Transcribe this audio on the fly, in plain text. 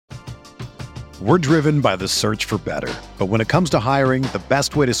We're driven by the search for better. But when it comes to hiring, the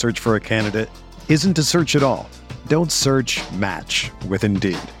best way to search for a candidate isn't to search at all. Don't search, match with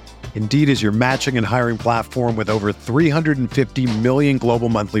Indeed. Indeed is your matching and hiring platform with over 350 million global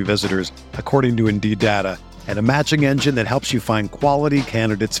monthly visitors, according to Indeed data, and a matching engine that helps you find quality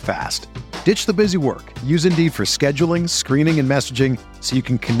candidates fast. Ditch the busy work. Use Indeed for scheduling, screening, and messaging so you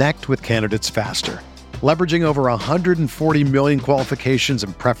can connect with candidates faster. Leveraging over 140 million qualifications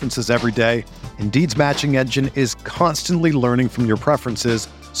and preferences every day, Indeed's matching engine is constantly learning from your preferences,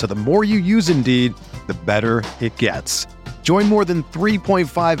 so the more you use Indeed, the better it gets. Join more than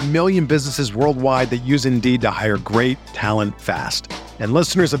 3.5 million businesses worldwide that use Indeed to hire great talent fast. And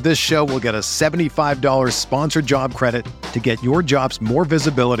listeners of this show will get a $75 sponsored job credit to get your jobs more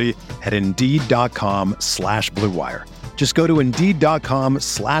visibility at Indeed.com/Blue Wire. Just go to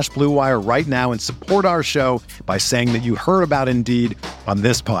Indeed.com/Blue Wire right now and support our show by saying that you heard about Indeed on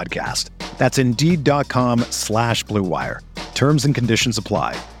this podcast. That's Indeed.com/Blue Wire. Terms and conditions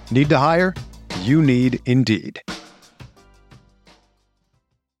apply. Need to hire? You need Indeed.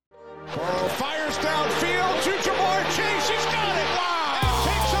 Fires downfield to Jamar Chase. He's got it. Wow. And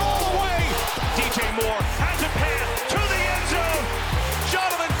takes it all the way. DJ Moore has a pass to the end zone.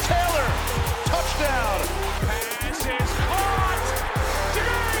 Jonathan Taylor. Touchdown. Pass is caught.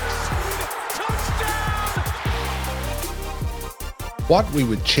 Diggs. Touchdown. What we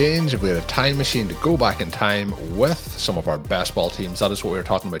would change if we had a time machine to go back in time with some of our best ball teams. That is what we're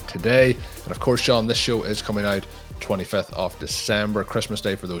talking about today. And of course, Sean, this show is coming out 25th of December, Christmas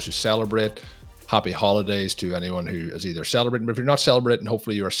Day for those who celebrate. Happy holidays to anyone who is either celebrating, but if you're not celebrating,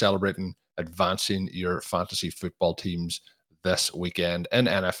 hopefully you are celebrating advancing your fantasy football teams this weekend in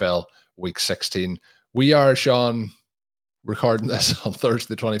NFL Week 16. We are, Sean, recording this on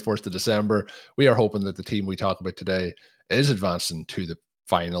Thursday, the 24th of December. We are hoping that the team we talk about today is advancing to the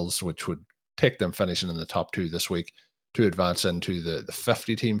finals, which would take them finishing in the top two this week to advance into the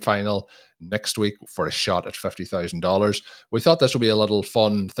 50-team final next week for a shot at $50,000. We thought this would be a little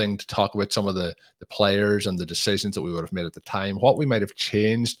fun thing to talk about some of the players and the decisions that we would have made at the time, what we might have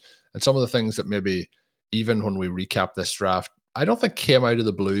changed, and some of the things that maybe even when we recap this draft, I don't think came out of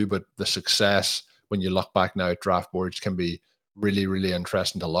the blue, but the success when you look back now at draft boards can be really, really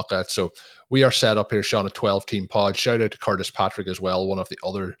interesting to look at. So we are set up here, Sean, a 12-team pod. Shout out to Curtis Patrick as well, one of the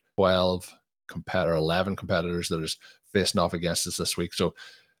other 11 competitors that is facing off against us this week. So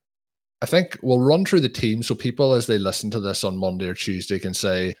I think we'll run through the team so people, as they listen to this on Monday or Tuesday, can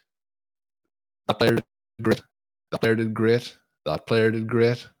say, that player did great, that player did great, that player did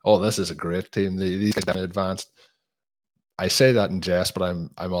great. Oh, this is a great team. These guys are advanced. I say that in jest, but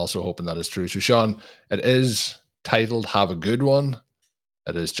I'm also hoping that is true. So, Sean, it is titled Have a Good One.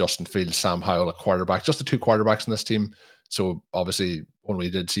 It is Justin Fields, Sam Howell, a quarterback, just the two quarterbacks in this team. So obviously when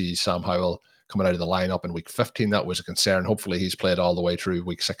we did see Sam Howell coming out of the lineup in week 15, that was a concern. Hopefully he's played all the way through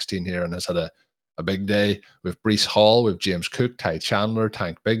week 16 here and has had a big day. We have Breece Hall, we have James Cook, Ty Chandler,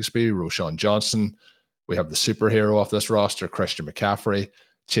 Tank Bigsby, Roshan Johnson. We have the superhero off this roster, Christian McCaffrey,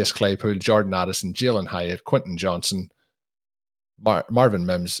 Chase Claypool, Jordan Addison, Jalen Hyatt, Quentin Johnson, Marvin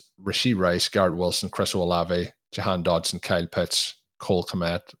Mims, Rashee Rice, Garrett Wilson, Chris Olave, Jahan Dodson, Kyle Pitts, Cole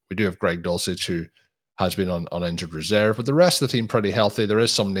Kmet. We do have Greg Dulcich, who has been on injured reserve, but the rest of the team pretty healthy. There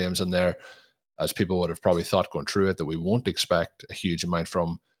is some names in there, as people would have probably thought going through it, that we won't expect a huge amount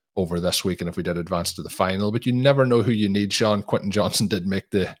from over this week, and if we did advance to the final. But you never know who you need, Sean. Quentin Johnson did make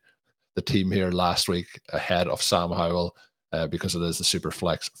the team here last week ahead of Sam Howell because it is the super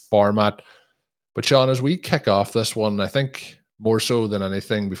flex format. But Sean, as we kick off this one, I think more so than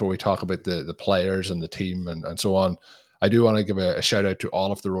anything, before we talk about the players and the team and so on, I do want to give a shout out to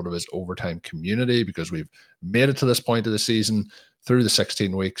all of the RotoViz Overtime community, because we've made it to this point of the season through the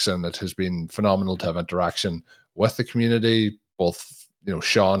 16 weeks, and it has been phenomenal to have interaction with the community. Both,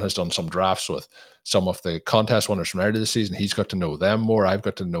 Sean has done some drafts with some of the contest winners from earlier this season. He's got to know them more. I've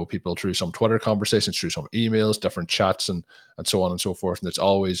got to know people through some Twitter conversations, through some emails, different chats, and so on and so forth. And it's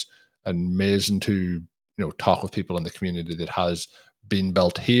always amazing to talk with people in the community that has been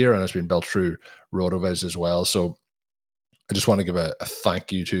built here and has been built through RotoViz as well. So I just want to give a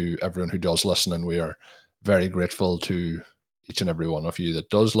thank you to everyone who does listen, and we are very grateful to each and every one of you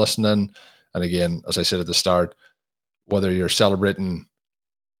that does listen in. And again, as I said at the start, whether you're celebrating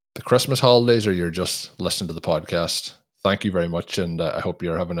the Christmas holidays or you're just listening to the podcast, thank you very much, and I hope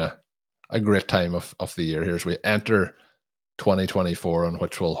you're having a great time of the year here as we enter 2024, on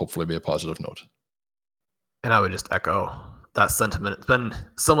which will hopefully be a positive note. And I would just echo that sentiment. It's been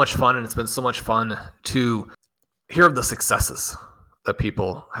so much fun, and it's been so much fun to hear of the successes that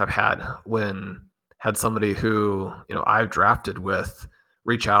people have had when had somebody who, I've drafted with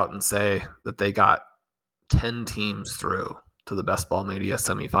reach out and say that they got 10 teams through to the Best Ball Mania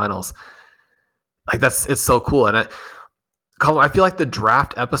semifinals. Like it's so cool. And Colin, I feel like the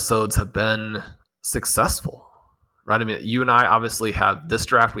draft episodes have been successful, right? I mean, you and I obviously have this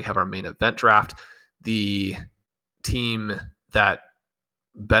draft. We have our main event draft. The team that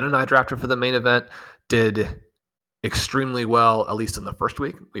Ben and I drafted for the main event did extremely well, at least in the first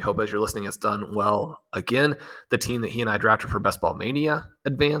week. We hope as you're listening, it's done well again. The team that he and I drafted for Best Ball Mania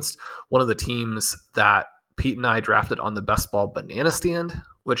advanced. One of the teams that Pete and I drafted on the Best Ball Banana Stand,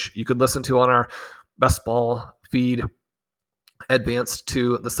 which you could listen to on our Best Ball feed, advanced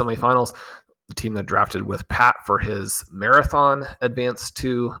to the semifinals. The team that drafted with Pat for his marathon advanced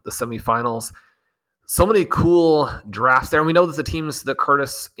to the semifinals. So many cool drafts there. And we know that the teams that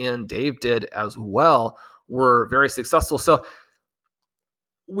Curtis and Dave did as well were very successful. So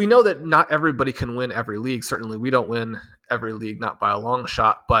we know that not everybody can win every league. Certainly we don't win every league, not by a long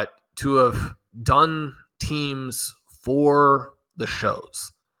shot, but to have done teams for the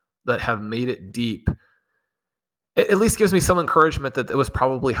shows that have made it deep, it at least gives me some encouragement that it was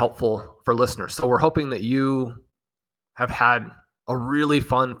probably helpful for listeners. So we're hoping that you have had a really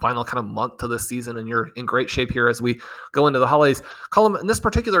fun final kind of month to this season, and you're in great shape here as we go into the holidays. Colin, in this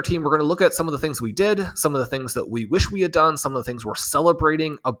particular team, we're going to look at some of the things we did, some of the things that we wish we had done, some of the things we're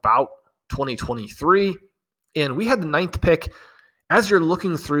celebrating about 2023. And we had the 9th pick. As you're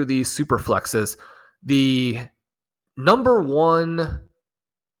looking through these super flexes, the number one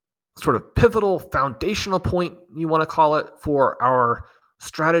sort of pivotal foundational point, you want to call it, for our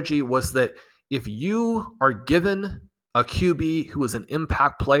strategy was that if you are given a QB who is an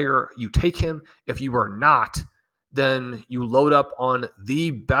impact player, you take him. If you are not, then you load up on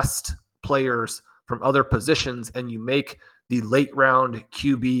the best players from other positions and you make the late round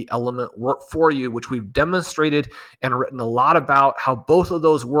QB element work for you, which we've demonstrated and written a lot about how both of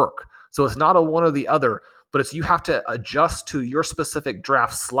those work. So it's not a one or the other, but it's you have to adjust to your specific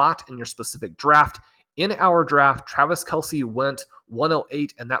draft slot and your specific draft. In our draft, Travis Kelce went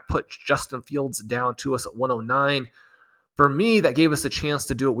 108, and that put Justin Fields down to us at 109. For me, that gave us a chance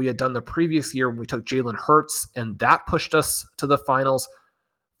to do what we had done the previous year when we took Jalen Hurts, and that pushed us to the finals.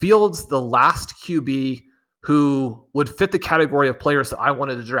 Fields, the last QB who would fit the category of players that I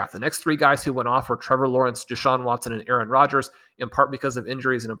wanted to draft. The next 3 guys who went off were Trevor Lawrence, Deshaun Watson, and Aaron Rodgers, in part because of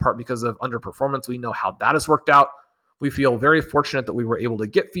injuries and in part because of underperformance. We know how that has worked out. We feel very fortunate that we were able to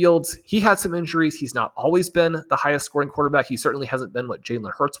get Fields. He had some injuries. He's not always been the highest scoring quarterback. He certainly hasn't been what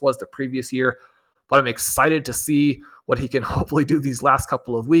Jalen Hurts was the previous year, but I'm excited to see what he can hopefully do these last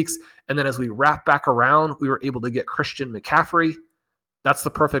couple of weeks. And then as we wrap back around, we were able to get Christian McCaffrey. That's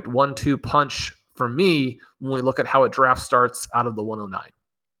the perfect 1-2 punch for me when we look at how a draft starts out of the 109.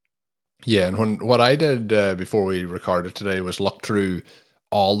 Yeah, and what I did before we recorded today was look through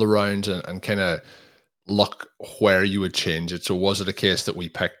all the rounds and kind of look where you would change it. So was it a case that we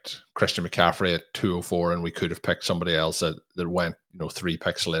picked Christian McCaffrey at 204 and we could have picked somebody else that went 3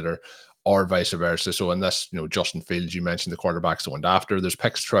 picks later, or vice versa? So in this, Justin Fields, you mentioned the quarterbacks that went after. There's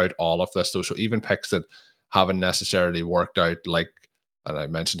picks throughout all of this, though. So even picks that haven't necessarily worked out, like, and I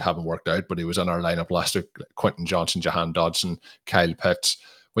mentioned haven't worked out, but he was in our lineup last week, Quentin Johnson, Jahan Dodson, Kyle Pitts.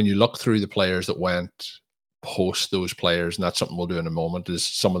 When you look through the players that went post those players, and that's something we'll do in a moment, is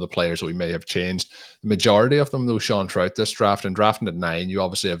some of the players that we may have changed. The majority of them, though, Sean, throughout this draft, and drafting at 9, you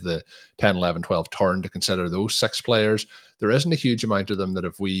obviously have the 10, 11, 12 turn to consider those 6 players. There isn't a huge amount of them that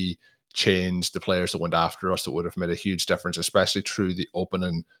if we changed the players that went after us, that would have made a huge difference, especially through the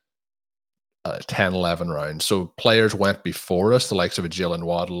opening 10, 11 rounds. So players went before us, the likes of a Jalen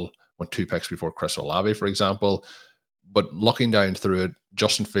Waddle went 2 picks before Chris Olave, for example. But looking down through it,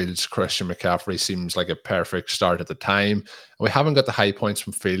 Justin Fields, Christian McCaffrey seems like a perfect start at the time. And we haven't got the high points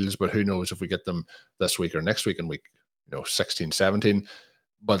from Fields, but who knows if we get them this week or next week in week 16, 17.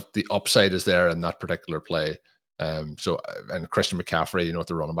 But the upside is there in that particular play. And Christian McCaffrey, at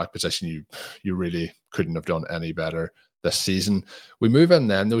the running back position, you really couldn't have done any better this season. We move in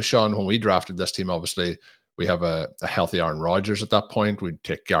then, though, Sean, when we drafted this team, obviously, we have a healthy Aaron Rodgers at that point. We'd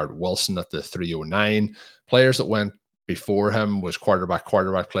take Garrett Wilson at the 309. Players that went before him was quarterback.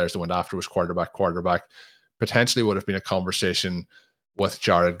 Players that went after was quarterback. Potentially would have been a conversation with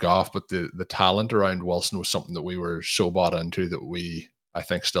Jared Goff, but the talent around Wilson was something that we were so bought into that we, I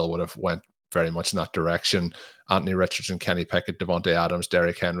think, still would have went very much in that direction. Anthony Richardson, Kenny Pickett, Devontae Adams,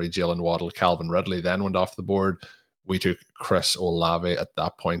 Derrick Henry, Jalen Waddle, Calvin Ridley then went off the board. We took Chris Olave at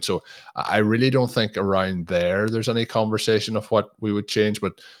that point. So I really don't think around there's any conversation of what we would change,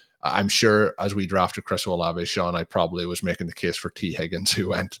 but I'm sure as we drafted Chris Olave, Sean, I probably was making the case for T. Higgins, who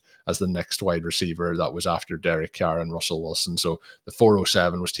went as the next wide receiver. That was after Derek Carr and Russell Wilson. So the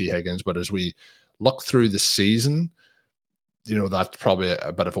 407 was T. Higgins. But as we look through the season, that's probably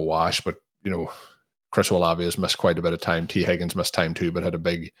a bit of a wash. But, Chris Olave has missed quite a bit of time. T. Higgins missed time too, but had a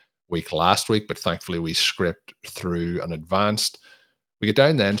big week last week. But thankfully we scraped through and advanced. We get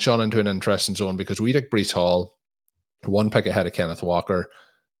down then, Sean, into an interesting zone because we took Breece Hall, one pick ahead of Kenneth Walker.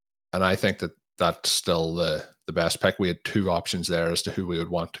 And I think that that's still the best pick. We had two options there as to who we would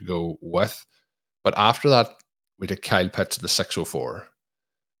want to go with. But after that, we took Kyle Pitts at the 604.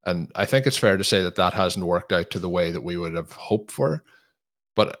 And I think it's fair to say that that hasn't worked out to the way that we would have hoped for.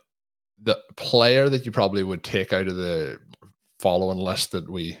 But the player that you probably would take out of the following list that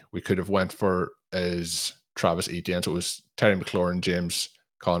we could have went for is Travis Etienne. So it was Terry McLaurin, James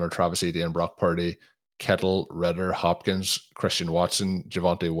Conner, Travis Etienne, Brock Purdy, Kittle, Ridder, Hopkins, Christian Watson,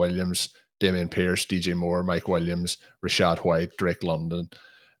 Javonte Williams, Damian Pierce, DJ Moore, Mike Williams, Rashad White, Drake London.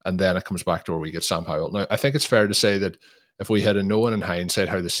 And then it comes back to where we get Sam Howell. Now, I think it's fair to say that if we had known in hindsight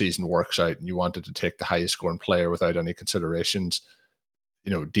how the season works out and you wanted to take the highest scoring player without any considerations,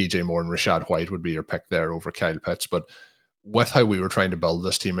 DJ Moore and Rashad White would be your pick there over Kyle Pitts. But with how we were trying to build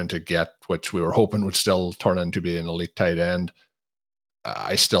this team into get, which we were hoping would still turn into be an elite tight end,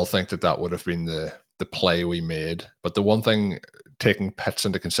 I still think that would have been the play we made. But the one thing, taking Pitts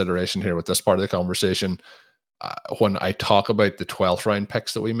into consideration here with this part of the conversation, when I talk about the 12th round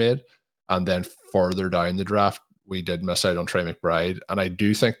picks that we made, and then further down the draft, we did miss out on Trey McBride. And I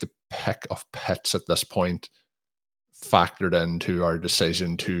do think the pick of Pitts at this point factored into our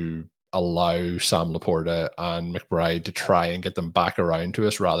decision to allow Sam Laporta and McBride to try and get them back around to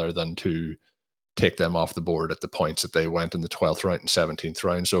us rather than to take them off the board at the points that they went in the 12th round and 17th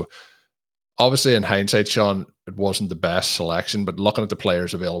round. So obviously, in hindsight, Sean, it wasn't the best selection, but looking at the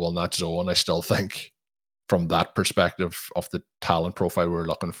players available in that zone, I still think from that perspective of the talent profile we were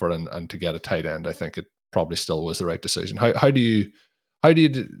looking for and to get a tight end, I think it probably still was the right decision. How do you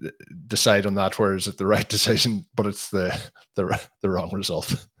decide on that? Where is it the right decision, but it's the wrong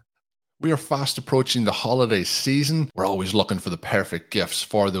result? We are fast approaching the holiday season. We're always looking for the perfect gifts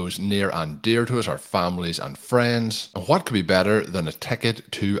for those near and dear to us, our families and friends. And what could be better than a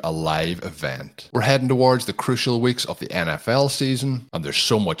ticket to a live event? We're heading towards the crucial weeks of the NFL season, and there's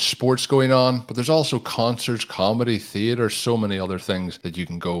so much sports going on, but there's also concerts, comedy, theater, so many other things that you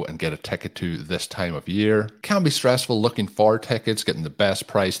can go and get a ticket to this time of year. It can be stressful looking for tickets, getting the best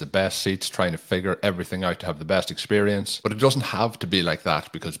price, the best seats, trying to figure everything out to have the best experience. But it doesn't have to be like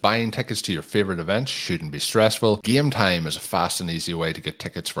that, because buying tickets to your favorite events shouldn't be stressful. Game Time is a fast and easy way to get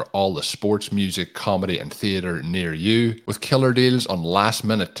tickets for all the sports, music, comedy and theatre near you. With killer deals on last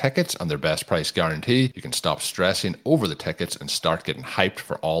minute tickets and their best price guarantee, you can stop stressing over the tickets and start getting hyped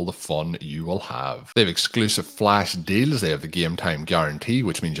for all the fun you will have. They have exclusive flash deals. They have the Game Time guarantee,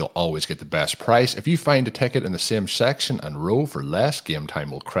 which means you'll always get the best price. If you find a ticket in the same section and row for less, Game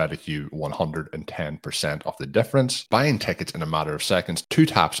Time will credit you 110% of the difference. Buying tickets in a matter of seconds, 2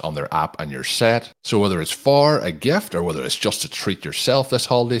 taps on their app and you're set. So whether it's for a gift or whether it's just to treat yourself this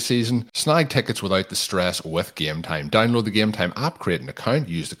holiday season, snag tickets without the stress with Game Time. Download the Game Time app, create an account,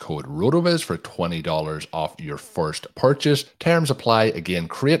 use the code RotoViz for $20 off your first purchase. Terms apply. Again,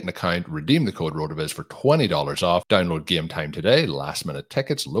 create an account, redeem the code RotoViz for $20 off. Download Game Time today. Last minute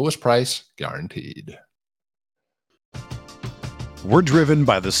tickets, lowest price guaranteed. We're driven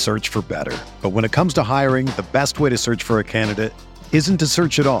by the search for better. But when it comes to hiring, the best way to search for a candidate isn't to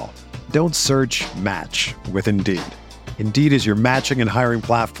search at all. Don't search, match with Indeed. Indeed is your matching and hiring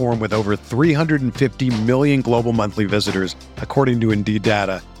platform with over 350 million global monthly visitors, according to Indeed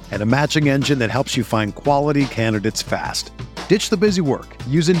data, and a matching engine that helps you find quality candidates fast. Ditch the busy work.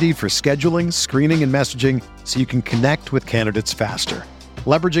 Use Indeed for scheduling, screening, and messaging so you can connect with candidates faster.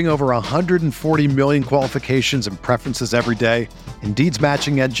 Leveraging over 140 million qualifications and preferences every day, Indeed's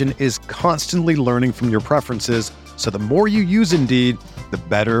matching engine is constantly learning from your preferences, so the more you use Indeed, the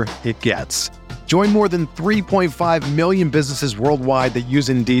better it gets. Join more than 3.5 million businesses worldwide that use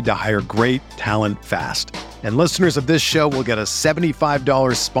Indeed to hire great talent fast. And listeners of this show will get a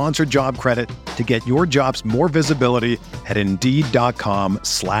 $75 sponsored job credit to get your jobs more visibility at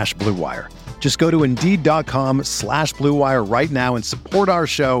Indeed.com/Blue Wire. Just go to Indeed.com/Blue Wire right now and support our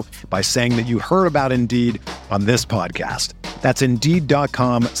show by saying that you heard about Indeed on this podcast. That's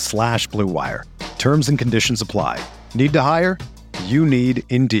Indeed.com/Blue Wire. Terms and conditions apply. Need to hire? You need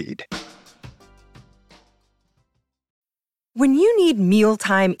Indeed. When you need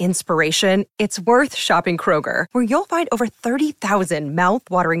mealtime inspiration, it's worth shopping Kroger, where you'll find over 30,000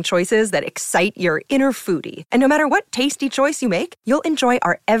 mouth-watering choices that excite your inner foodie. And no matter what tasty choice you make, you'll enjoy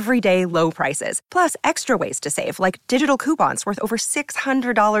our everyday low prices, plus extra ways to save, like digital coupons worth over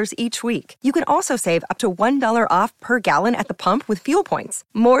 $600 each week. You can also save up to $1 off per gallon at the pump with fuel points.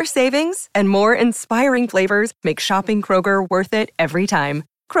 More savings and more inspiring flavors make shopping Kroger worth it every time.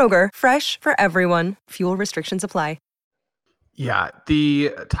 Kroger, fresh for everyone. Fuel restrictions apply. Yeah,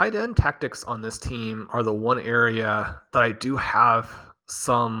 the tight end tactics on this team are the one area that I do have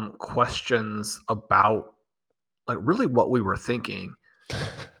some questions about, like really what we were thinking.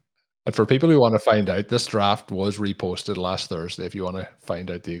 And for people who want to find out, this draft was reposted last Thursday if you want to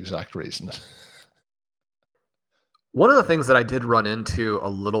find out the exact reason. One of the things that I did run into a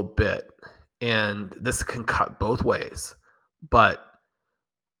little bit, and this can cut both ways, but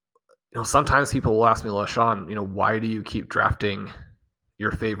sometimes people will ask me, LaShawn, why do you keep drafting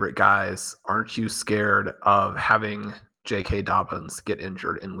your favorite guys? Aren't you scared of having J.K. Dobbins get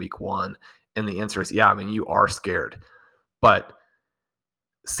injured in week 1? And the answer is, yeah, you are scared. But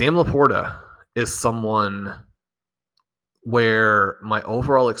Sam Laporta is someone where my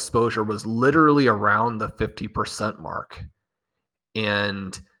overall exposure was literally around the 50% mark.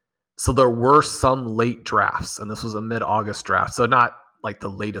 And so there were some late drafts, and this was a mid-August draft. So not like the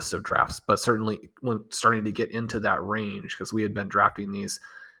latest of drafts, but certainly when starting to get into that range, because we had been drafting these,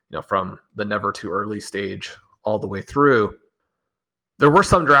 from the never too early stage all the way through. There were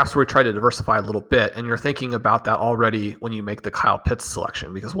some drafts where we tried to diversify a little bit, and you're thinking about that already when you make the Kyle Pitts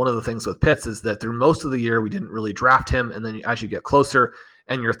selection, because one of the things with Pitts is that through most of the year, we didn't really draft him. And then as you get closer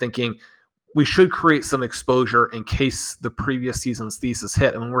and you're thinking, we should create some exposure in case the previous season's thesis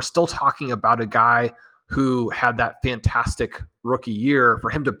hit. And we're still talking about a guy who had that fantastic rookie year. For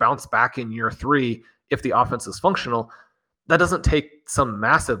him to bounce back in year 3, if the offense is functional, that doesn't take some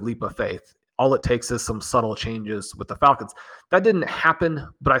massive leap of faith. All it takes is some subtle changes with the Falcons. That didn't happen,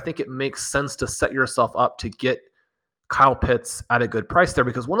 but I think it makes sense to set yourself up to get Kyle Pitts at a good price there,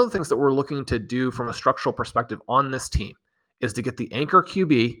 because one of the things that we're looking to do from a structural perspective on this team is to get the anchor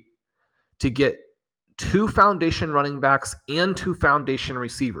QB, to get 2 foundation running backs and 2 foundation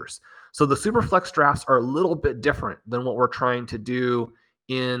receivers. So the Superflex drafts are a little bit different than what we're trying to do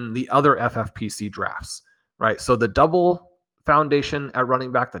in the other FFPC drafts, right? So the double foundation at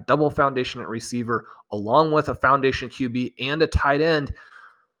running back, the double foundation at receiver, along with a foundation QB and a tight end,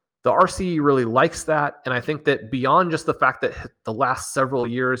 the RCE really likes that. And I think that beyond just the fact that the last several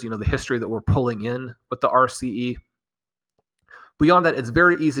years, the history that we're pulling in with the RCE, beyond that, it's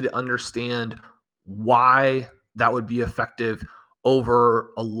very easy to understand why that would be effective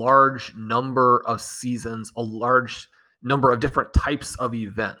over a large number of seasons, a large number of different types of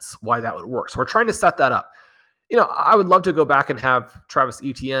events, why that would work. So we're trying to set that up. I would love to go back and have Travis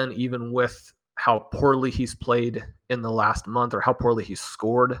Etienne, even with how poorly he's played in the last month, or how poorly he's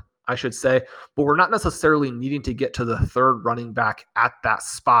scored, I should say. But we're not necessarily needing to get to the 3rd running back at that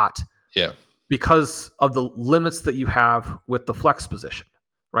spot, because of the limits that you have with the flex position,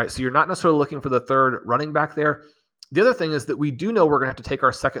 right? So you're not necessarily looking for the 3rd running back there. The other thing is that we do know we're going to have to take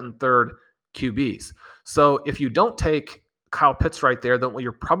our 2nd and 3rd QBs. So if you don't take Kyle Pitts right there, then what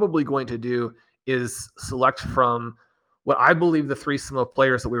you're probably going to do is select from what I believe the threesome of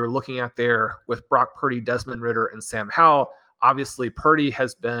players that we were looking at there with Brock Purdy, Desmond Ridder, and Sam Howell. Obviously, Purdy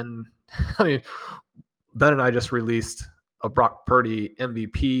has been, Ben and I just released a Brock Purdy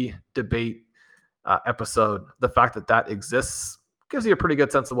MVP debate episode. The fact that exists gives you a pretty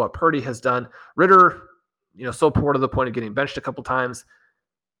good sense of what Purdy has done. Ridder, so poor to the point of getting benched a couple times.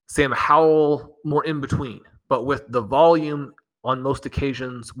 Sam Howell, more in between, but with the volume on most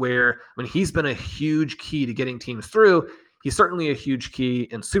occasions where, he's been a huge key to getting teams through. He's certainly a huge key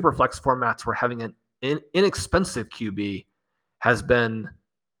in super flex formats where having an inexpensive QB has been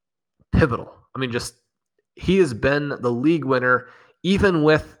pivotal. He has been the league winner, even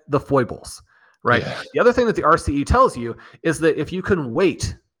with the foibles, right? Yeah. The other thing that the RCE tells you is that if you can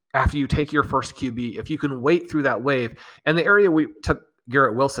wait after you take your first QB, if you can wait through that wave, and the area we took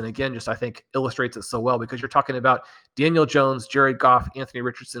Garrett Wilson, again, just I think illustrates it so well, because you're talking about Daniel Jones, Jared Goff, Anthony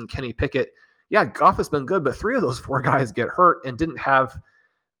Richardson, Kenny Pickett. Yeah, Goff has been good, but 3 of those 4 guys get hurt and didn't have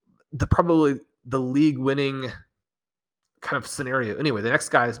probably the league winning kind of scenario. Anyway, the next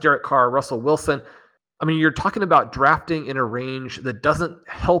guy is Derek Carr, Russell Wilson. You're talking about drafting in a range that doesn't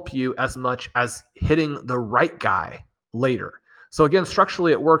help you as much as hitting the right guy later. So again,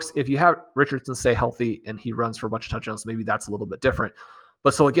 structurally it works. If you have Richardson stay healthy and he runs for a bunch of touchdowns, maybe that's a little bit different.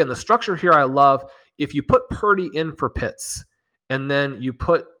 But so again, the structure here I love. If you put Purdy in for Pitts and then you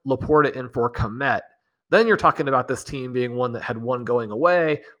put Laporta in for Kmet, then you're talking about this team being one that had one going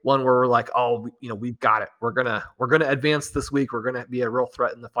away, one where we're like, oh, we've got it. We're gonna advance this week. We're gonna be a real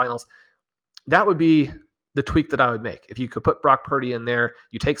threat in the finals. That would be the tweak that I would make. If you could put Brock Purdy in there,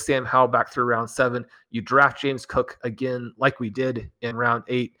 you take Sam Howell back through round 7, you draft James Cook again like we did in round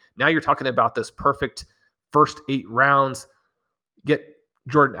 8. Now you're talking about this perfect first 8 rounds. Get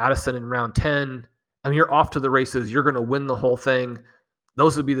Jordan Addison in round 10. I mean, you're off to the races. You're going to win the whole thing.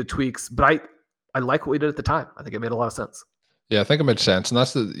 Those would be the tweaks. But I like what we did at the time. I think it made a lot of sense. Yeah, I think it made sense. And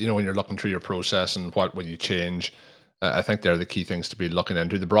that's when you're looking through your process and what would you change, I think they're the key things to be looking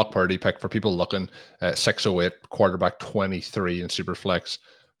into. The Brock Purdy pick, for people looking at 608, quarterback 23 in Superflex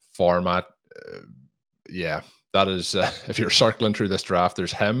format. That is, if you're circling through this draft,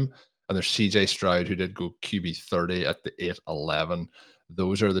 there's him and there's CJ Stroud, who did go QB 30 at the 8-11.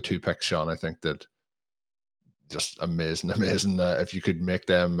 Those are the 2 picks, Sean, I think that just amazing. If you could make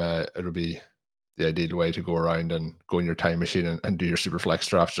them, it would be the ideal way to go around and go in your time machine and do your super flex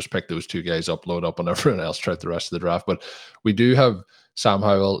drafts. Just pick those 2 guys up, load up on everyone else throughout the rest of the draft. But we do have Sam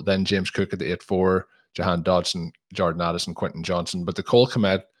Howell, then James Cook at the 8-4, Jahan Dodson, Jordan Addison, Quentin Johnson. But the Cole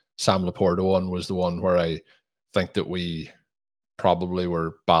Kmet, Sam Laporta one was the one where I think that we probably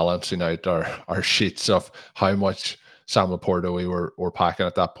were balancing out our sheets of how much Sam Laporta we were packing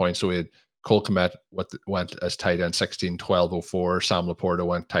at that point. So we had Cole Kmet went as tight end 16, 12.04. Sam Laporta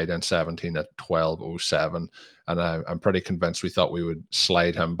went tight end 17 at 12.07. And I'm pretty convinced we thought we would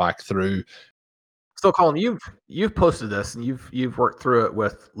slide him back through. So, Colin, you've posted this and you've worked through it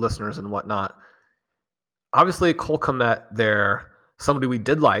with listeners and whatnot. Obviously, Cole Kmet there, somebody we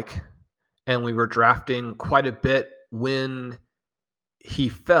did like, and we were drafting quite a bit when he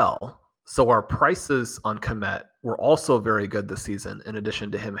fell. So our prices on Kmet were also very good this season, in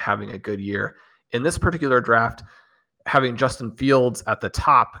addition to him having a good year. In this particular draft, having Justin Fields at the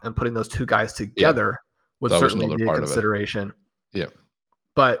top and putting those 2 guys together would certainly be a consideration. Yeah.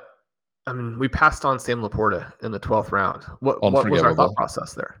 But, I mean, we passed on Sam Laporta in the 12th round. What was our thought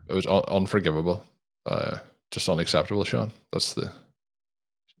process there? It was unforgivable. Just unacceptable, Sean.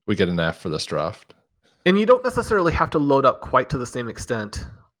 We get an F for this draft. And you don't necessarily have to load up quite to the same extent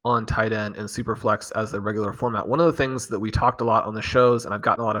on tight end and Superflex as the regular format. One of the things that we talked a lot on the shows, and I've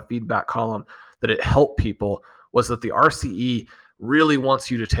gotten a lot of feedback column that it helped people, was that the RCE really wants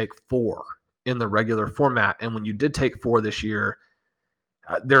you to take 4 in the regular format. And when you did take 4 this year,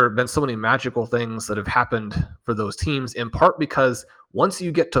 there have been so many magical things that have happened for those teams, in part because once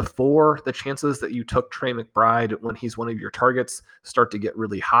you get to 4, the chances that you took Trey McBride when he's one of your targets start to get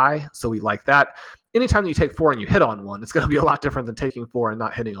really high. So we like that. Anytime that you take 4 and you hit on one, it's going to be a lot different than taking 4 and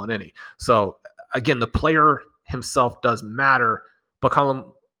not hitting on any. So again, the player himself does matter, but Colin,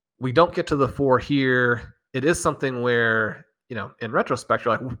 we don't get to the 4 here. It is something where, in retrospect,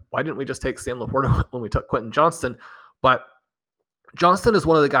 you're like, why didn't we just take Sam Laporta when we took Quentin Johnston? But Johnston is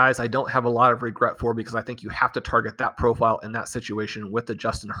one of the guys I don't have a lot of regret for, because I think you have to target that profile in that situation with the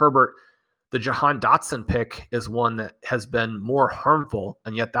Justin Herbert. The Jahan Dotson pick is one that has been more harmful,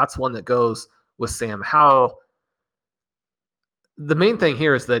 and yet that's one that goes with Sam Howell. The main thing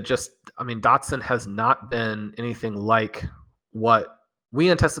here is that Dotson has not been anything like what we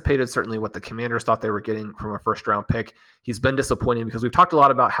anticipated, certainly what the Commanders thought they were getting from a first-round pick. He's been disappointing because we've talked a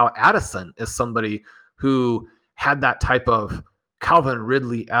lot about how Addison is somebody who had that type of Calvin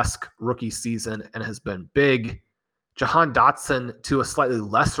Ridley-esque rookie season and has been big. Jahan Dotson, to a slightly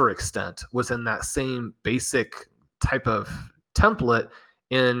lesser extent, was in that same basic type of template,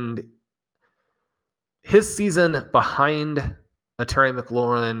 and his season behind a Terry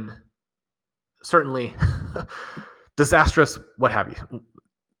McLaurin, certainly disastrous, what have you.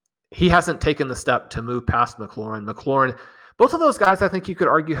 He hasn't taken the step to move past McLaurin. Both of those guys, I think you could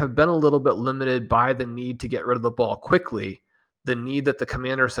argue, have been a little bit limited by the need to get rid of the ball quickly, the need that the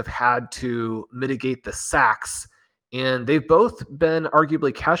Commanders have had to mitigate the sacks. And they've both been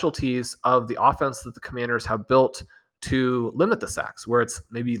arguably casualties of the offense that the Commanders have built to limit the sacks, where it's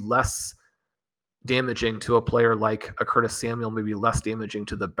maybe less damaging to a player like a Curtis Samuel, maybe less damaging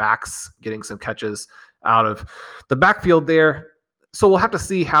to the backs getting some catches out of the backfield there. So we'll have to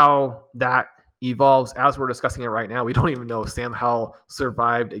see how that evolves. As we're discussing it right now, we don't even know if Sam Howell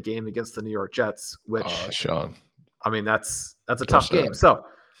survived a game against the New York Jets, which, Sean, I mean, that's a tough game. So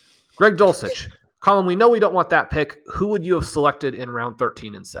Greg Dulcich, Colin, we know we don't want that pick. Who would you have selected in round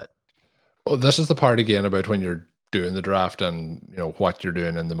 13 instead? Well, this is the part again about when you're doing the draft and what you're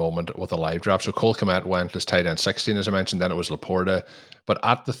doing in the moment with a live draft. So Cole Kmet went as tight end 16, as I mentioned. Then it was Laporta. But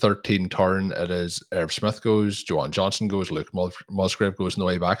at the 13 turn, it is Irv Smith goes, Juwan Johnson goes, Luke Musgrave goes in the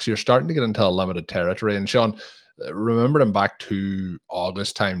way back. So you're starting to get into a limited territory. And Sean, remembering back to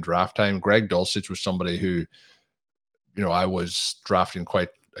August time, draft time, Greg Dulcich was somebody who, I was drafting quite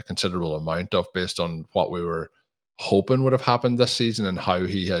a considerable amount of based on what we were hoping would have happened this season and how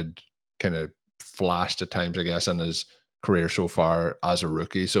he had kind of flashed at times, I guess, in his career so far as a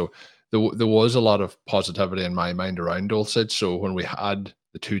rookie. So there was a lot of positivity in my mind around Dulcich. So when we had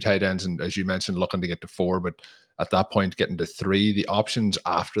the 2 tight ends, and as you mentioned, looking to get to 4, but at that point getting to 3, the options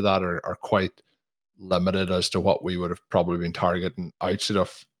after that are quite limited as to what we would have probably been targeting outside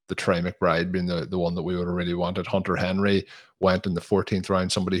of the Trey McBride being the one that we would have really wanted. Hunter Henry went in the 14th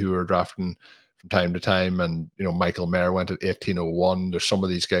round, somebody who we were drafting from time to time. And, Michael Mayer went at 1801. There's some of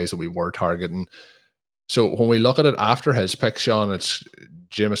these guys that we were targeting. So when we look at it after his pick, Sean, it's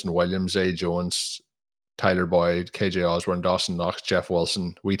Jameson Williams, Zay Jones, Tyler Boyd, KJ Osborne, Dawson Knox, Jeff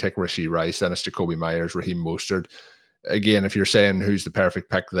Wilson. We take Rashee Rice, then it's Jacoby Myers, Raheem Mostert. Again, if you're saying who's the perfect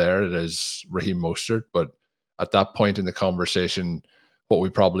pick there, it is Raheem Mostert. But at that point in the conversation, what we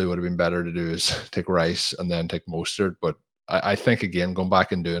probably would have been better to do is take Rice and then take Mostert. But I think, again, going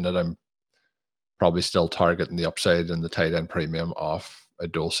back and doing it, I'm probably still targeting the upside and the tight end premium off a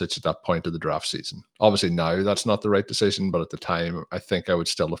Dulcich at that point of the draft season. Obviously now that's not the right decision, but at the time, I think I would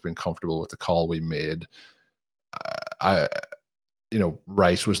still have been comfortable with the call we made.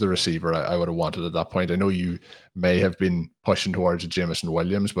 Rice was the receiver I would have wanted at that point. I know you may have been pushing towards a Jameson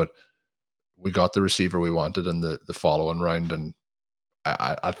Williams, but we got the receiver we wanted in the following round. And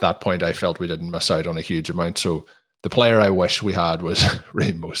at that point, I felt we didn't miss out on a huge amount. So the player I wish we had was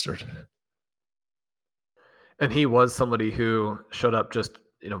Raheem Mostert. And he was somebody who showed up just,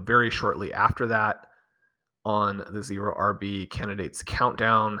 very shortly after that on the 0 RB candidates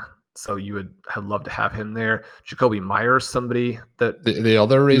countdown. So you would have loved to have him there. Jacoby Myers, somebody that the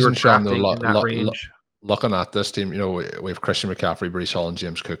other reason, Sean, range. Looking at this team, we have Christian McCaffrey, Breece Hall, and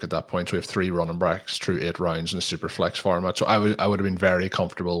James Cook at that point. So we have 3 running backs through 8 rounds in a super flex format. So I would have been very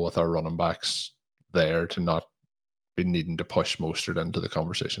comfortable with our running backs there to not be needing to push Mostert into the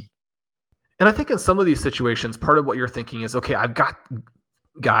conversation. And I think in some of these situations, part of what you're thinking is, okay, I've got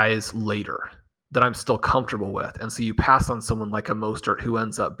guys later that I'm still comfortable with. And so you pass on someone like a Mostert who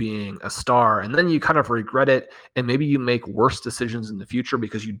ends up being a star, and then you kind of regret it. And maybe you make worse decisions in the future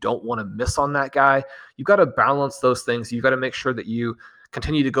because you don't want to miss on that guy. You've got to balance those things. You've got to make sure that you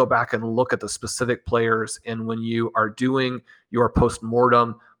continue to go back and look at the specific players. And when you are doing your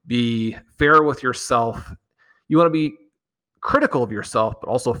postmortem, be fair with yourself. You want to be critical of yourself, but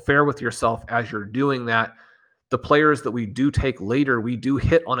also fair with yourself as you're doing that. The players that we do take later, we do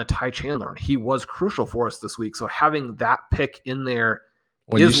hit on a Ty Chandler, and he was crucial for us this week. So having that pick in there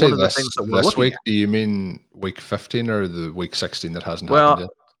when is you say one of the this, things that we're this looking week, at. do you mean week 15 or the week 16 that hasn't happened yet?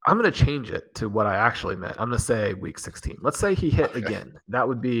 I'm going to change it to what I actually meant. I'm going to say week 16. Let's say he hit again. That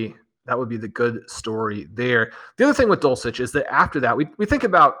would be the good story there. The other thing with Dulcich is that after that, we think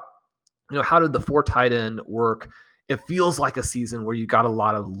about, how did the 4 tight end work? It feels like a season where you got a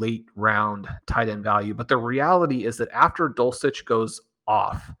lot of late round tight end value. But the reality is that after Dulcich goes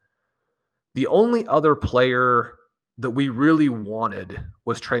off, the only other player that we really wanted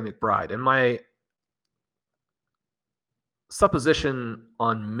was Trey McBride. And my supposition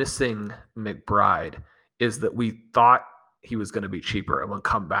on missing McBride is that we thought he was going to be cheaper and would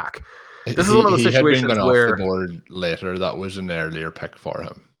come back. This is one of those situations had been where off the board later. That was an earlier pick for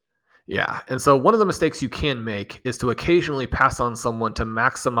him. Yeah. And so one of the mistakes you can make is to occasionally pass on someone to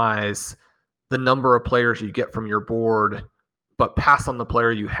maximize the number of players you get from your board, but pass on the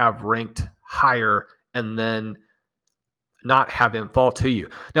player you have ranked higher and then not have him fall to you.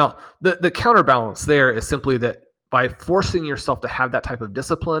 Now, the counterbalance there is simply that by forcing yourself to have that type of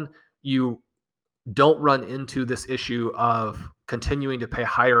discipline, you don't run into this issue of continuing to pay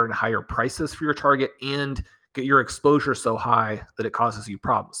higher and higher prices for your target and get your exposure so high that it causes you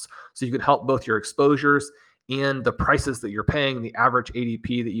problems. So you can help both your exposures and the prices that you're paying, the average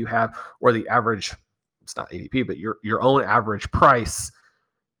ADP that you have, or the average, it's not ADP, but your own average price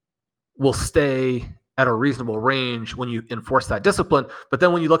will stay at a reasonable range when you enforce that discipline. But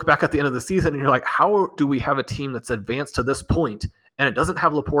then when you look back at the end of the season and you're like, how do we have a team that's advanced to this point and it doesn't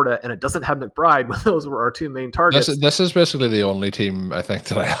have Laporta and it doesn't have McBride when those were our 2 main targets? This is basically the only team I think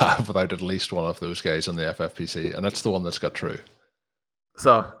that I have without at least one of those guys in the FFPC, and it's the one that's got True.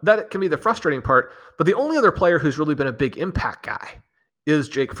 So that can be the frustrating part. But the only other player who's really been a big impact guy is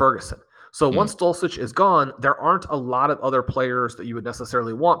Jake Ferguson. So once Dulcich is gone, there aren't a lot of other players that you would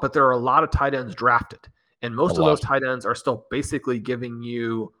necessarily want, but there are a lot of tight ends drafted. And most of those tight ends are still basically giving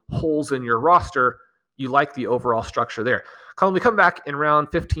you holes in your roster. You like the overall structure there. Colin, we come back in round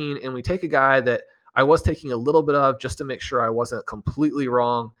 15 and we take a guy that I was taking a little bit of just to make sure I wasn't completely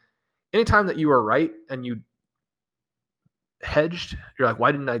wrong. Anytime that you are right and you hedged. You're like,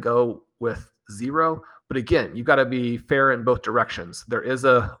 why didn't I go with 0? But again, you've got to be fair in both directions. There is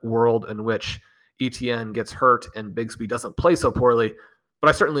a world in which ETN gets hurt and Bigsby doesn't play so poorly, but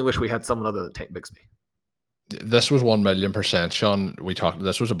I certainly wish we had someone other than Tank Bigsby. This was 1,000,000%, Sean.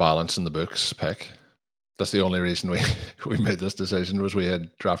 This was a balance in the books pick. That's the only reason we made this decision, was we had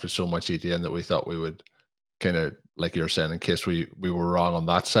drafted so much ETN that we thought we would kind of, like you're saying, in case we were wrong on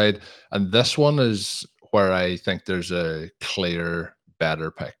that side. And this one is where I think there's a clear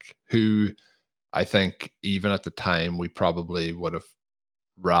better pick, who I think even at the time we probably would have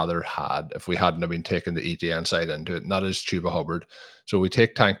rather had if we hadn't have been taking the ETN side into it, and that is Chuba Hubbard. So we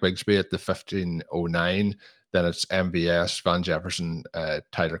take Tank Bigsby at the 1509, then it's MVS, Van Jefferson,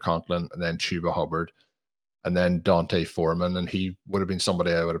 Tyler Conklin, and then Chuba Hubbard, and then Dante Foreman, and he would have been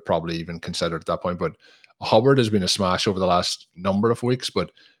somebody I would have probably even considered at that point. But Hubbard has been a smash over the last number of weeks,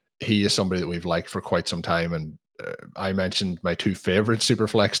 but he is somebody that we've liked for quite some time. And I mentioned my two favorite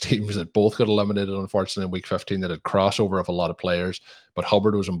Superflex teams that both got eliminated, unfortunately, in week 15, that had crossover of a lot of players. But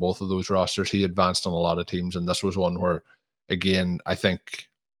Hubbard was on both of those rosters. He advanced on a lot of teams, and this was one where, again, I think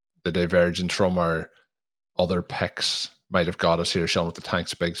the divergence from our other picks might have got us here, Sean, with the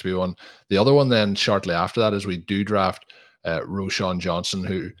Tanks Bigsby one. The other one then shortly after that is we do draft Roschon Johnson,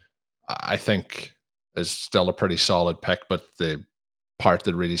 who I think is still a pretty solid pick, but the part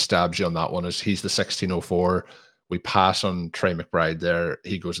that really stabs you on that one is he's the 1604. We pass on Trey McBride there.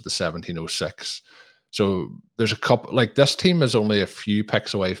 He goes at the 1706. So there's a couple, like, this team is only a few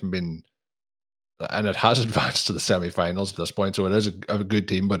picks away from being, and it has advanced to the semifinals at this point. So it is a good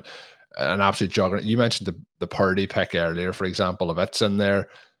team, but an absolute juggernaut. You mentioned the Purdy pick earlier, for example, if it's in there,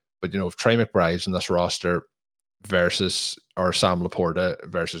 but if Trey McBride's in this roster versus, or Sam Laporta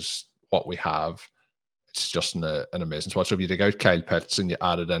versus what we have, it's just an amazing spot. So if you take out Kyle Pitts and you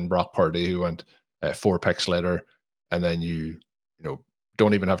added in Brock Purdy, who went 4 picks later, and then you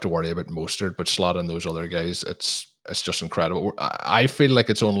don't even have to worry about Mostert, but slot in those other guys, it's just incredible. I feel like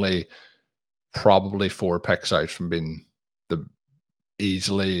it's only probably 4 picks out from being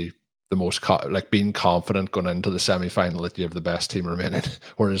easily the most being confident going into the semi-final that you have the best team remaining.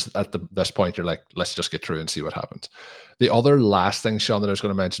 Whereas at this point, you're like, let's just get through and see what happens. The other last thing, Sean, that I was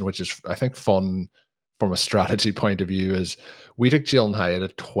going to mention, which is I think fun from a strategy point of view, is we took Jalen Hyatt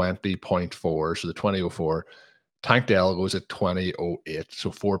at 20.4, so the 2004. Tank Dell goes at 20.08,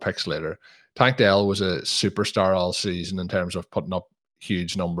 so 4 picks later. Tank Dell was a superstar all season in terms of putting up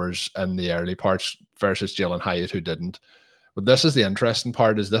huge numbers in the early parts versus Jalen Hyatt, who didn't. But this is the interesting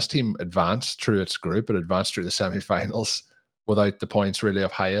part, is this team advanced through its group. It advanced through the semifinals without the points really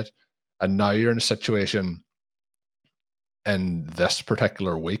of Hyatt. And now you're in a situation in this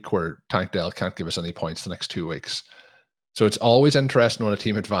particular week where Tank Dell can't give us any points the next 2 weeks. So it's always interesting when a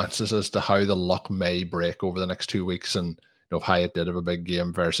team advances as to how the luck may break over the next 2 weeks. And if Hyatt did have a big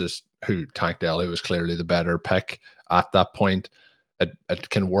game versus Tank Dell, who was clearly the better pick at that point, it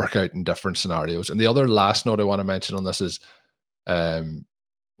can work out in different scenarios. And the other last note I want to mention on this is,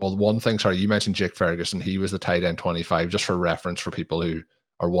 one thing, you mentioned Jake Ferguson. He was the tight end 25, just for reference for people who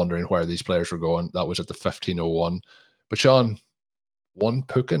are wondering where these players were going. That was at the 1501. But Sean, one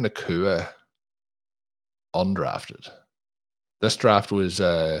Puka Nacua undrafted. This draft was,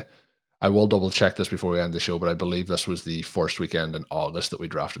 I will double check this before we end the show, but I believe this was the first weekend in August that we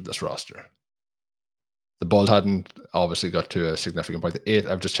drafted this roster. The Bulls hadn't obviously got to a significant point.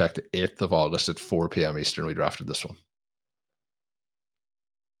 I've just checked, the 8th of August at 4 p.m. Eastern, we drafted this one.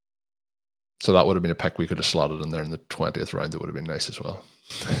 So that would have been a pick we could have slotted in there in the 20th round. That would have been nice as well.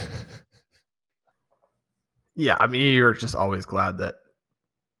 Yeah, I mean, you're just always glad that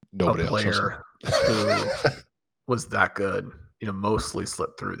nobody a player who was that good, mostly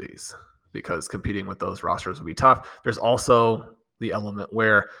slipped through these, because competing with those rosters would be tough. There's also the element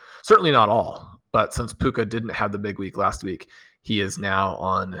where, certainly not all, but since Puka didn't have the big week last week, he is now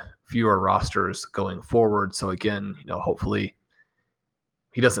on fewer rosters going forward. So again, hopefully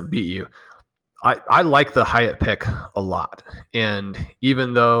he doesn't beat you. I like the Hyatt pick a lot. And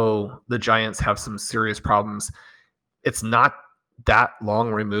even though the Giants have some serious problems, it's not that long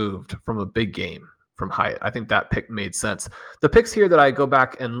removed from a big game from Hyatt. I think that pick made sense. The picks here that I go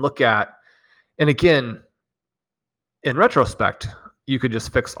back and look at, and again, in retrospect, you could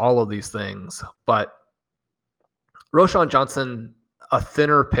just fix all of these things. But Roschon Johnson, a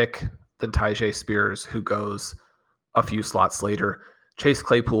thinner pick than Tyjae Spears, who goes a few slots later. Chase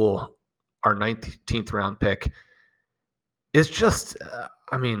Claypool, our 19th round pick, is just,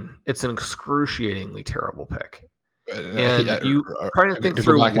 it's an excruciatingly terrible pick. And you trying to think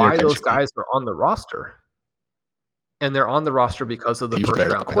through why those guys are on the roster. And they're on the roster because of the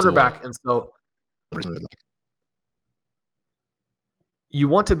first round quarterback. And so, you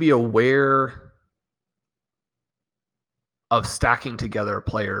want to be aware of stacking together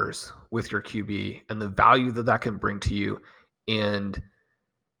players with your QB and the value that that can bring to you, and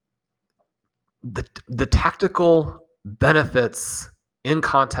the tactical benefits in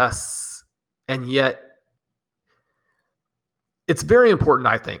contests. And yet it's very important,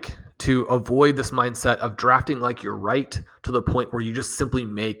 I think, to avoid this mindset of drafting like you're right to the point where you just simply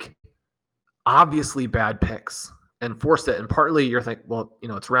make obviously bad picks and force it. And partly you're thinking, well,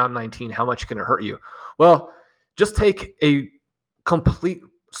 it's round 19. How much can it hurt you? Well, just take a complete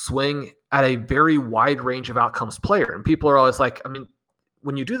swing at a very wide range of outcomes player. And people are always like,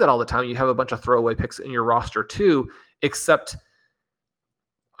 when you do that all the time, you have a bunch of throwaway picks in your roster too, except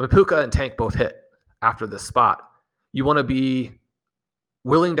Puka and Tank both hit after this spot. You want to be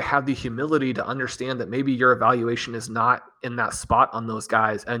willing to have the humility to understand that maybe your evaluation is not in that spot on those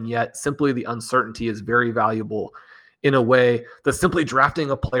guys, and yet simply the uncertainty is very valuable in a way that simply drafting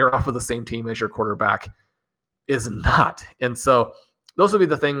a player off of the same team as your quarterback is not. And so those would be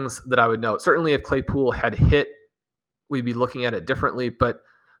the things that I would note. Certainly if Claypool had hit, we'd be looking at it differently, but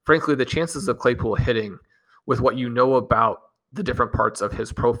frankly, the chances of Claypool hitting with what you know about the different parts of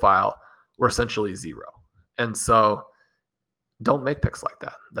his profile were essentially zero. And so don't make picks like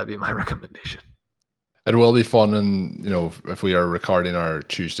that. That'd be my recommendation. It will be fun, and if we are recording our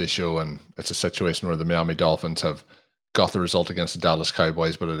Tuesday show and it's a situation where the Miami Dolphins have got the result against the Dallas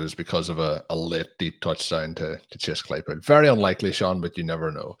Cowboys, but it is because of a late deep touchdown to Chase Claypool. Very unlikely, Sean, but you never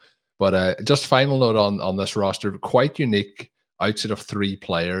know. But just final note on this roster, quite unique outside of 3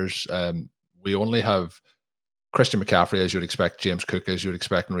 players. We only have Christian McCaffrey, as you'd expect, James Cook, as you'd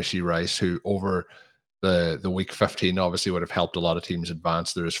expect, and Rashee Rice, who over the week 15 obviously would have helped a lot of teams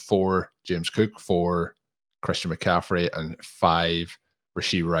advance. There is 4 James Cook, 4 Christian McCaffrey, and 5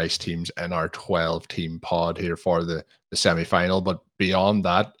 Rashee Rice teams in our 12-team pod here for the semi-final. But beyond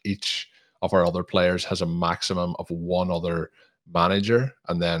that, each of our other players has a maximum of 1 other manager,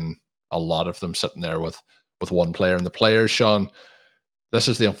 and then a lot of them sitting there with 1 player. And the players, Sean, this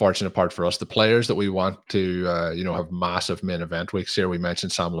is the unfortunate part for us. The players that we want to, have massive main event weeks here. We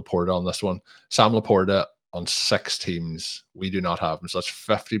mentioned Sam Laporta on this one. Sam Laporta on 6 teams. We do not have him. So that's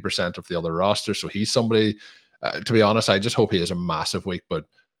 50% of the other roster. So he's somebody, to be honest, I just hope he has a massive week, but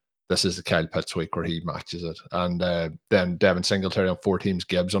this is the Kyle Pitts week where he matches it. And then Devin Singletary on 4 teams,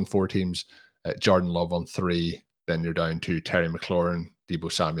 Gibbs on 4 teams, Jordan Love on 3. Then you're down to Terry McLaurin,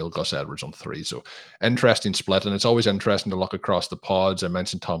 Deebo Samuel, Gus Edwards on 3. So interesting split. And it's always interesting to look across the pods. I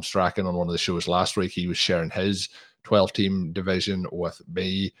mentioned Tom Strachan on one of the shows last week. He was sharing his 12-team division with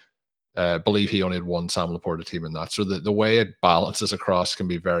me. I believe he only had 1 Sam Laporta team in that. So the way it balances across can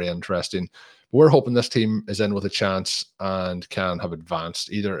be very interesting. We're hoping this team is in with a chance and can have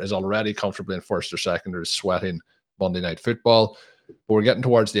advanced, either is already comfortably in first or second or is sweating Monday Night Football. But we're getting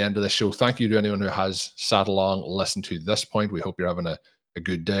towards the end of the show. Thank you to anyone who has sat along, listened to this point. We hope you're having a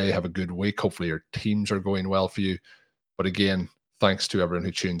good day, have a good week. Hopefully your teams are going well for you. But again, thanks to everyone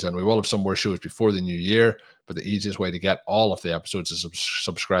who tunes in. We will have some more shows before the new year, but the easiest way to get all of the episodes is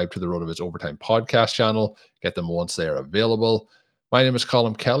subscribe to the RotoViz Overtime podcast channel. Get them once they are available. My name is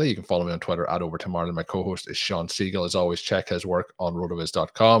Colin Kelly. You can follow me on Twitter at Overtime Ireland. My co-host is Sean Siegel. As always, check his work on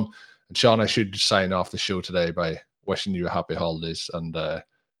rotoviz.com. And Sean, I should sign off the show today by wishing you a happy holidays, and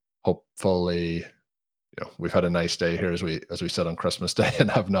hopefully we've had a nice day here as we sit on Christmas Day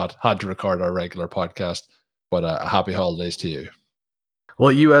and have not had to record our regular podcast, but happy holidays to you.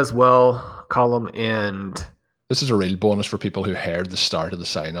 Well, you as well, Colin. And this is a real bonus for people who heard the start of the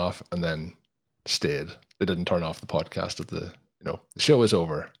sign off and then stayed. They didn't turn off the podcast at the show is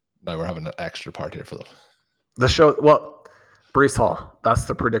over. Now we're having an extra part here for them. The show, well, Breece Hall, that's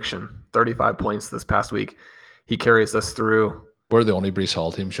the prediction. 35 points this past week. He carries us through. We're the only Breece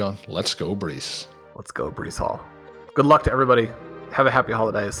Hall team, Sean. Let's go, Breece. Let's go, Breece Hall. Good luck to everybody. Have a happy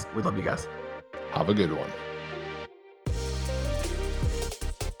holidays. We love you guys. Have a good one.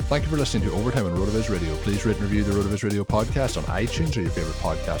 Thank you for listening to Overtime on RotoViz Radio. Please rate and review the RotoViz Radio podcast on iTunes or your favorite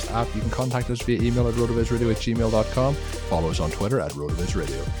podcast app. You can contact us via email at rotovizradio@gmail.com. Follow us on Twitter at RotoViz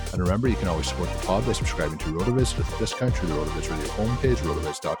Radio. And remember, you can always support the pod by subscribing to RotoViz with a discount through the RotoViz Radio homepage,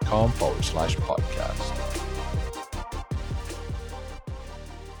 rotoviz.com/podcast.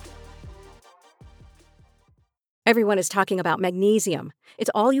 Everyone is talking about magnesium. It's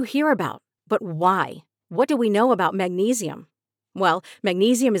all you hear about. But why? What do we know about magnesium? Well,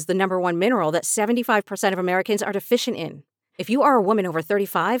 magnesium is the #1 mineral that 75% of Americans are deficient in. If you are a woman over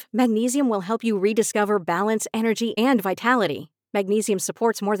 35, magnesium will help you rediscover balance, energy, and vitality. Magnesium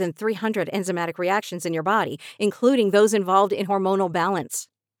supports more than 300 enzymatic reactions in your body, including those involved in hormonal balance.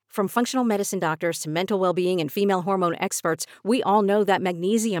 From functional medicine doctors to mental well-being and female hormone experts, we all know that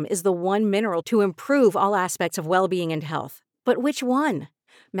magnesium is the one mineral to improve all aspects of well-being and health. But which one?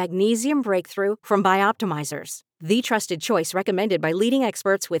 Magnesium Breakthrough from Bioptimizers, the trusted choice recommended by leading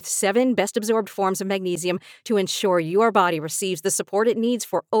experts with 7 best-absorbed forms of magnesium to ensure your body receives the support it needs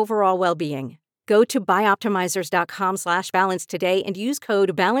for overall well-being. Go to bioptimizers.com/balance today and use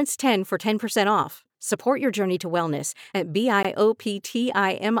code BALANCE10 for 10% off. Support your journey to wellness at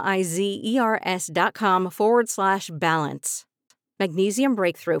bioptimizers.com/balance. Magnesium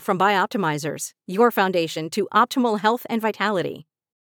Breakthrough from Bioptimizers, your foundation to optimal health and vitality.